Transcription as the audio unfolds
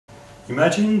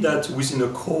Imagine that within a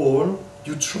call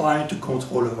you try to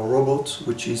control a robot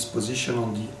which is positioned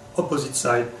on the opposite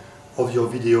side of your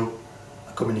video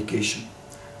communication.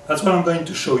 That's what I'm going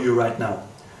to show you right now.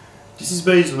 This is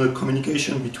based on a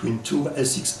communication between two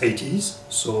SX80s,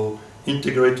 so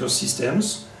integrator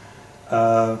systems.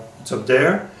 It's up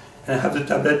there, and I have the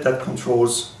tablet that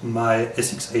controls my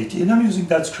SX80, and I'm using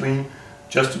that screen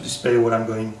just to display what I'm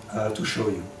going to show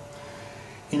you.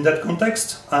 In that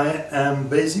context, I am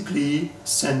basically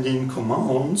sending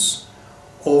commands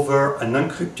over an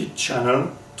encrypted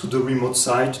channel to the remote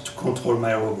side to control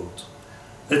my robot.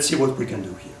 Let's see what we can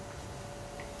do here.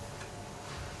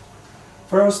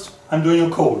 First, I'm doing a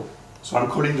call. So I'm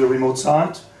calling the remote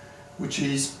side, which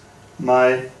is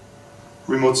my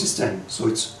remote system. So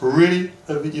it's really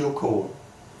a video call.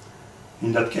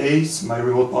 In that case, my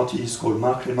remote party is called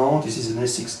Marc Clément. This is an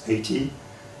SX80,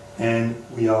 and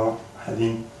we are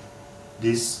having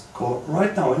this call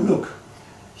right now. And look,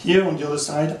 here on the other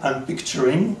side, I'm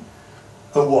picturing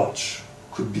a watch.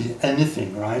 Could be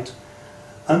anything, right?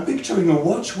 I'm picturing a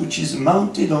watch which is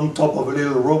mounted on top of a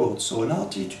little robot, so an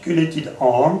articulated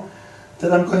arm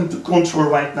that I'm going to control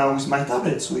right now with my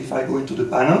tablet. So if I go into the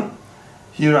panel,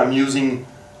 here I'm using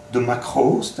the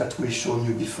macros that we've shown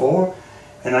you before,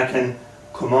 and I can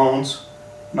command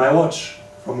my watch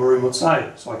from a remote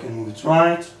side. So I can move it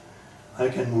right, I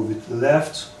can move it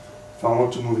left. If I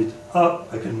want to move it up,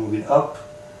 I can move it up,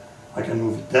 I can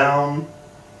move it down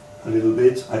a little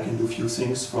bit. I can do a few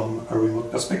things from a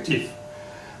remote perspective.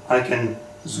 I can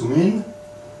zoom in,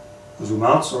 zoom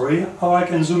out, sorry, or I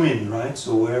can zoom in, right?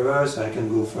 So wherever, so I can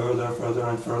go further, further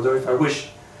and further if I wish.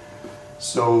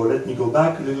 So let me go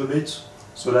back a little bit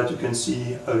so that you can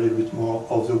see a little bit more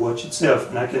of the watch itself.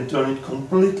 And I can turn it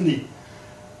completely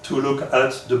to look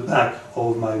at the back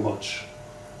of my watch.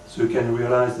 So you can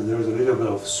realize that there is a little bit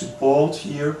of support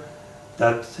here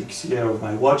that takes care of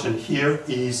my watch. And here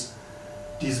is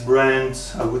this brand,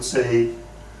 I would say,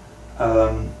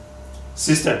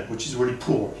 system, which is really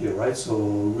poor here, right?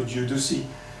 So you do see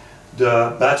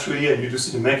the battery and you do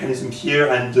see the mechanism here,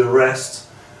 and the rest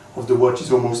of the watch is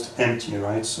almost empty,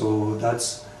 right? So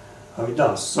that's how it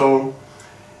does. So,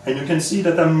 and you can see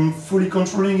that I'm fully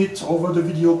controlling it over the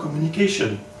video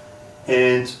communication,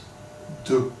 and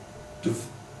the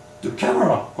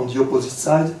camera on the opposite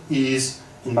side is,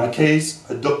 in my case,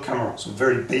 a dock camera, so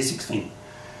very basic thing.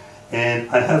 And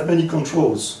I have many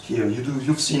controls here.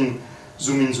 You've seen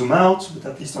zoom in, zoom out,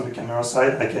 but at least on the camera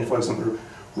side, I can, for example,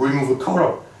 remove a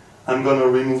color. I'm going to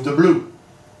remove the blue.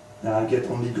 Now I get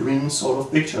only green sort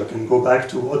of picture. I can go back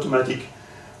to automatic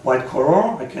white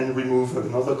color. I can remove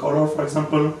another color, for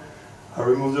example. I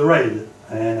remove the red,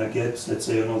 and I get, let's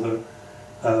say, another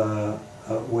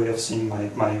way of seeing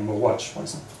my watch, for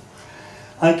example.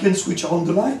 I can switch on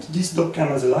the light. This dock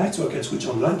camera has a light, so I can switch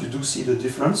on the light. You do see the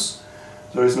difference.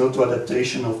 There is no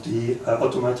adaptation of the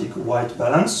automatic white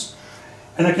balance.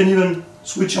 And I can even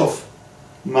switch off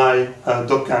my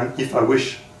dock cam if I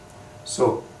wish.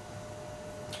 So,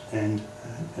 and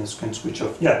can switch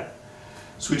off, yeah.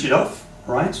 Switch it off,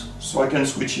 right? So I can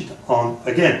switch it on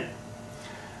again.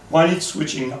 While it's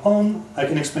switching on, I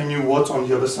can explain you what's on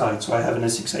the other side. So I have an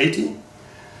SX80.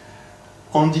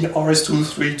 On the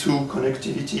RS232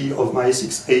 connectivity of my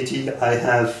SX80, I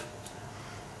have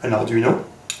an Arduino,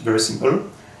 very simple.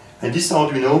 And this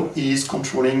Arduino is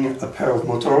controlling a pair of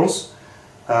motors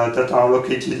that are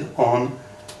located on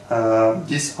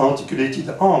this articulated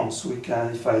arm. So we can,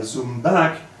 if I zoom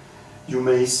back, you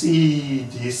may see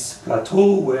this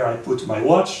plateau where I put my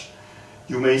watch.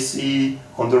 You may see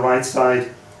on the right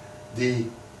side the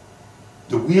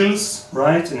wheels,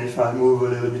 right? And if I move a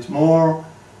little bit more,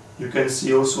 you can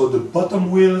see also the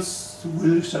bottom wheels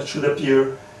that should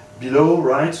appear below,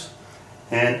 right?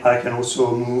 And I can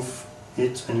also move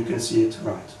it, and you can see it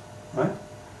right?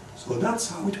 So that's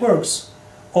how it works.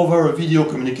 Over a video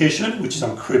communication, which is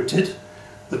encrypted,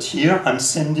 but here I'm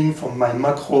sending from my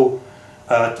macro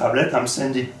tablet, I'm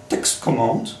sending text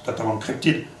commands that are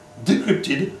encrypted,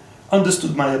 decrypted,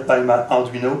 understood by my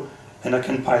Arduino, and I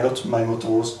can pilot my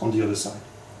motors on the other side.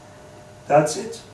 That's it.